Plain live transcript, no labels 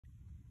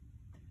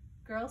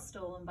Girl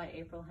Stolen by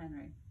April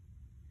Henry.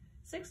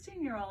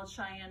 16-year-old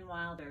Cheyenne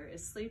Wilder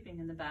is sleeping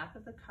in the back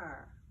of the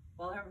car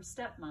while her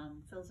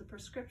stepmom fills a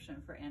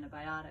prescription for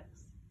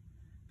antibiotics.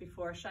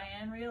 Before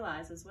Cheyenne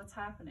realizes what's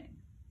happening,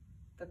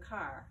 the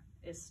car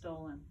is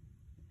stolen.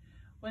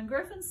 When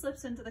Griffin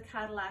slips into the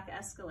Cadillac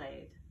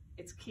Escalade,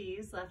 its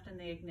keys left in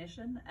the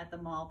ignition at the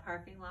mall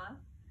parking lot,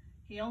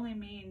 he only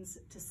means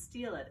to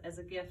steal it as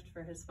a gift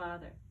for his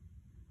father.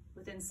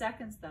 Within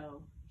seconds,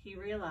 though, he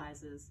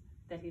realizes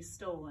that he's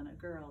stolen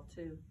a girl,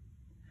 too.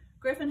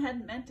 Griffin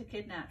hadn't meant to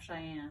kidnap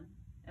Cheyenne,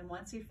 and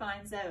once he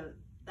finds out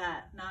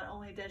that not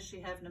only does she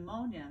have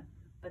pneumonia,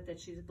 but that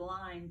she's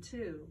blind,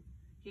 too,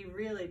 he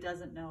really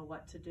doesn't know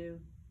what to do.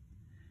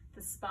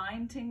 The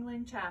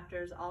spine-tingling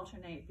chapters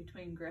alternate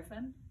between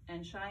Griffin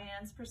and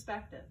Cheyenne's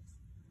perspectives.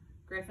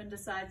 Griffin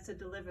decides to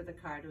deliver the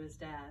car to his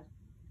dad,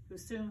 who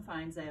soon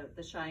finds out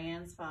that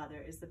Cheyenne's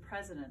father is the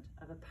president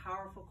of a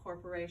powerful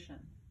corporation.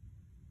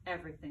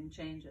 Everything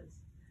changes.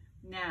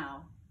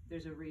 Now,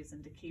 there's a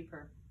reason to keep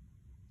her.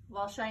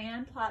 While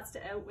Cheyenne plots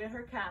to outwit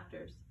her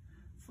captors,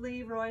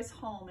 flee Roy's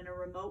home in a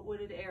remote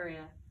wooded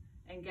area,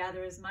 and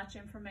gather as much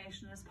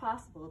information as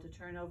possible to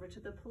turn over to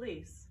the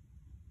police,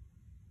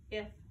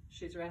 if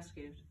she's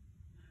rescued.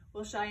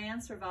 Will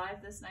Cheyenne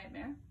survive this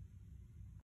nightmare?